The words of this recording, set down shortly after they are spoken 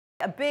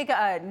A big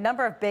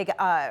number of big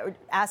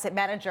asset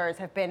managers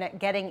have been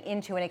getting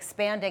into and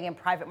expanding in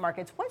private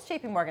markets. What's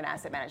JPMorgan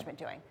Asset Management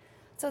doing?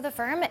 So the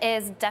firm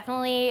is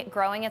definitely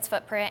growing its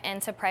footprint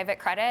into private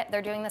credit.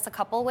 They're doing this a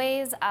couple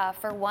ways.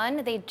 For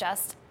one, they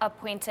just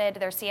appointed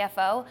their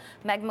CFO,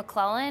 Meg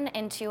McClellan,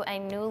 into a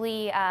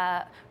newly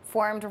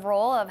formed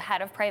role of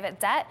head of private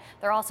debt.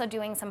 They're also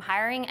doing some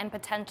hiring and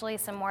potentially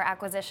some more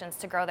acquisitions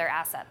to grow their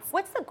assets.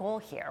 What's the goal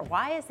here?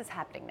 Why is this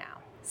happening now?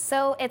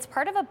 So it's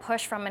part of a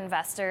push from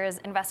investors.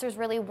 Investors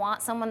really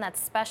want someone that's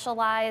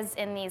specialized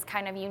in these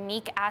kind of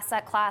unique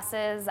asset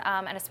classes,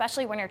 and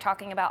especially when you're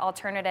talking about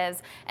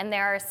alternatives, and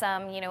there are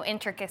some,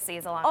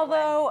 intricacies along the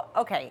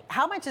way. Okay,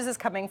 how much is this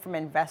coming from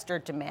investor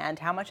demand?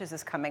 How much is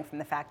this coming from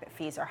the fact that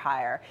fees are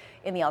higher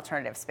in the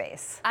alternative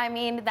space? I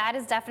mean, that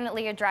is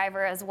definitely a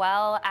driver as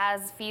well.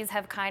 As fees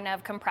have kind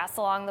of compressed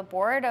along the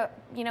board,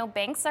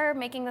 banks are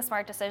making the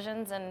smart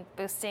decisions and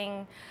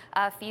boosting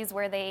fees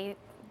where they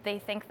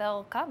think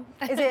they'll come.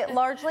 Is it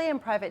largely in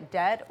private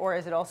debt, or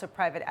is it also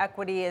private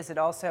equity? Is it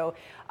also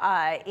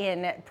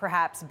in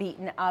perhaps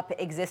beaten up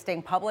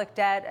existing public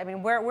debt? I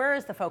mean, where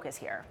is the focus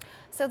here?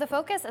 So the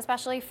focus,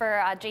 especially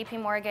for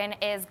JPMorgan,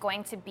 is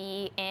going to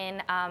be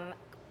in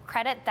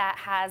credit that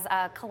has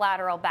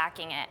collateral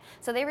backing it.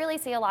 So they really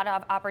see a lot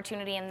of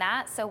opportunity in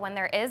that. So when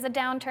there is a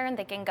downturn,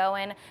 they can go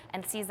in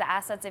and seize the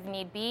assets if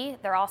need be.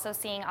 They're also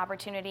seeing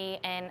opportunity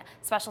in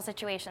special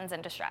situations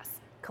and distress.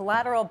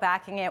 Collateral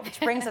backing it, which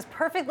brings us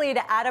perfectly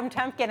to Adam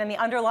Tempkin and the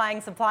underlying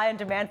supply and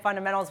demand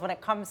fundamentals when it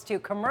comes to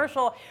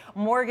commercial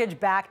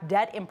mortgage-backed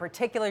debt in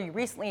particular. You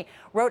recently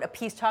wrote a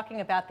piece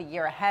talking about the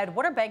year ahead.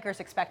 What are bankers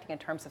expecting in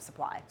terms of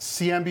supply?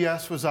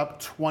 CMBS was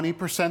up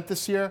 20%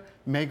 this year,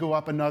 may go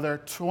up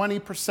another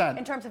 20%.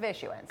 In terms of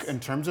issuance? In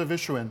terms of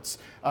issuance,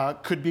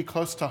 could be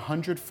close to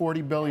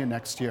 $140 billion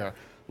next year.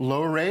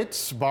 Low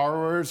rates,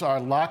 borrowers are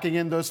locking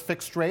in those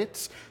fixed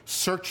rates,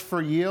 search for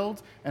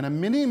yield, and a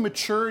mini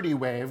maturity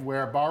wave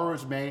where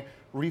borrowers may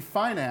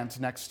refinance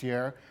next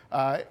year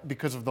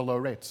because of the low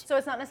rates. So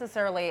it's not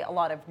necessarily a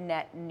lot of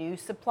net new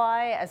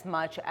supply as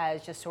much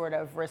as just sort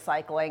of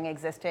recycling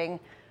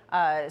existing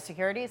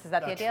securities? Is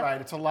that the idea? That's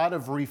right. It's a lot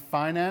of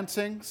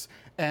refinancings,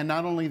 and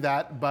not only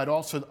that, but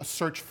also a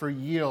search for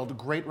yield,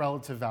 great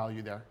relative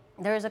value there.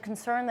 There is a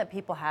concern that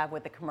people have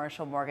with the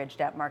commercial mortgage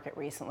debt market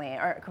recently,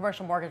 or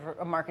commercial mortgage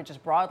market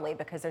just broadly,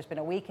 because there's been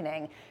a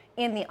weakening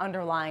in the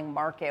underlying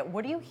market.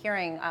 What are you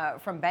hearing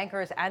from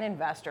bankers and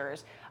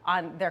investors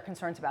on their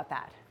concerns about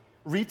that?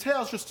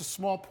 Retail is just a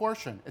small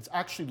portion. It's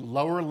actually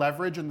lower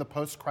leverage in the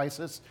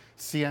post-crisis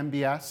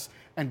CMBS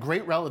and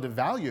great relative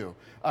value.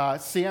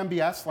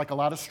 CMBS, like a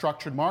lot of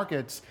structured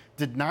markets,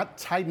 did not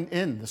tighten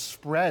in. The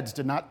spreads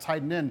did not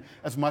tighten in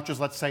as much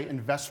as, let's say,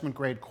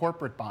 investment-grade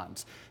corporate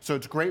bonds. So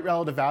it's great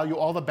relative value.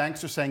 All the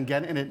banks are saying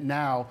get in it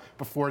now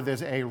before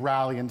there's a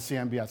rally in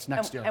CMBS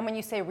next year. And when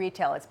you say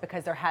retail, it's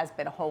because there has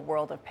been a whole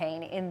world of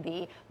pain in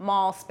the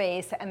mall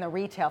space and the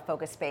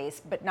retail-focused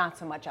space, but not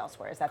so much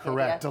elsewhere. Is that the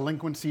idea? Correct.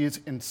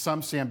 Delinquencies in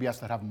some CMBS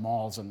that have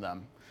malls in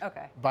them.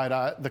 Okay.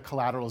 But the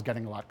collateral is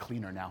getting a lot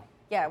cleaner now.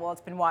 Yeah, well,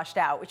 it's been washed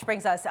out, which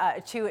brings us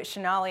to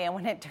Sonali. And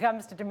when it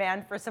comes to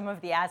demand for some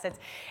of the assets,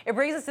 it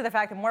brings us to the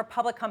fact that more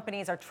public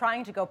companies are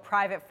trying to go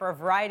private for a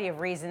variety of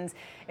reasons,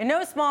 in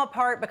no small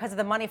part because of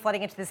the money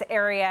flooding into this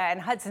area.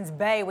 And Hudson's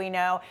Bay, we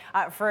know,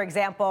 for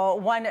example,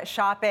 one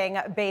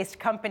shopping-based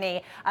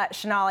company,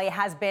 Sonali,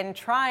 has been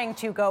trying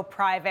to go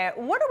private.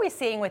 What are we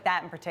seeing with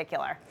that in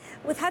particular?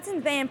 With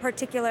Hudson's Bay in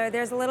particular,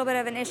 there's a little bit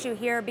of an issue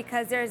here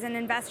because there's an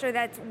investor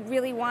that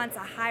really wants a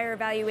higher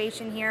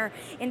valuation here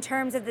in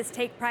terms of this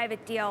take-private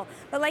deal.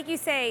 But like you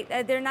say,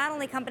 they're not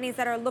only companies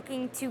that are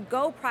looking to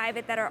go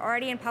private that are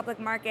already in public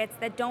markets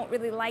that don't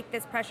really like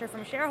this pressure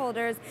from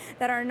shareholders,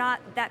 that are not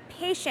that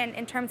patient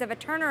in terms of a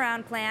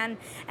turnaround plan.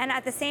 And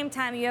at the same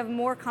time, you have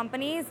more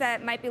companies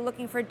that might be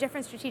looking for a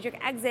different strategic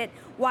exit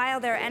while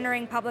they're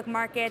entering public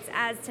markets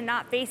as to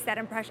not face that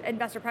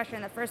investor pressure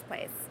in the first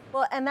place.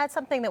 Well, and that's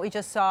something that we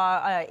just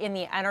saw in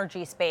the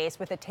energy space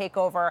with a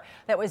takeover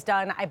that was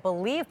done, I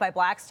believe, by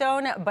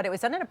Blackstone, but it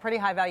was done at a pretty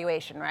high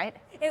valuation, right?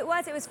 It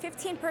was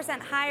 15%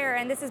 higher,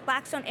 and this is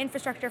Blackstone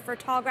Infrastructure for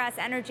Tallgrass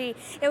Energy.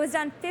 It was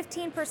done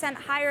 15%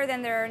 higher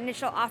than their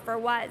initial offer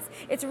was.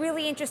 It's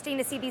really interesting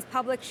to see these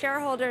public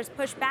shareholders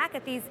push back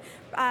at these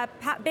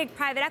big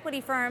private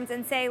equity firms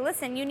and say,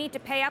 listen, you need to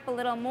pay up a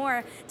little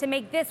more to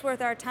make this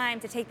worth our time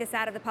to take this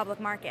out of the public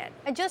market.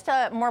 And just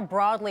more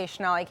broadly,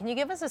 Sonali, can you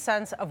give us a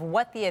sense of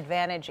what the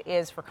advantage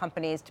is for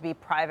companies to be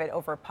private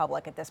over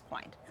public at this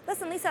point?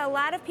 Listen, Lisa, a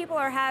lot of people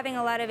are having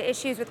a lot of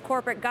issues with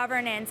corporate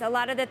governance. A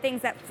lot of the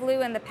things that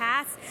flew in the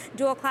past,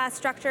 dual class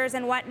structures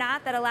and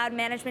whatnot that allowed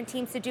management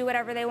teams to do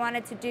whatever they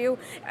wanted to do,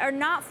 are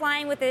not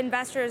flying with the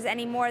investors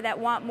anymore that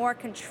want more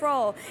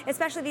control.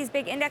 Especially these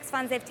big index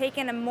funds, they've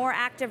taken a more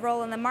active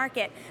role in the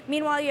market.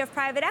 Meanwhile, you have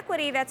private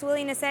equity that's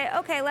willing to say,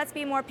 okay, let's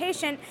be more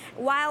patient,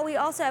 while we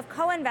also have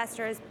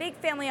co-investors, big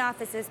family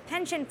offices,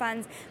 pension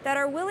funds that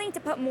are willing to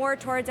put more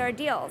towards our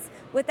deals.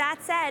 With that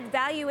said,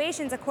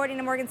 valuations, according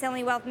to Morgan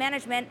Stanley Wealth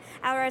Management,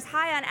 are as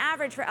high on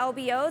average for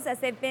LBOs as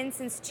they've been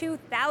since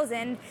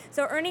 2000.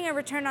 So earning a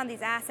return on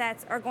these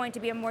assets are going to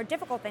be a more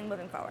difficult thing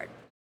moving forward.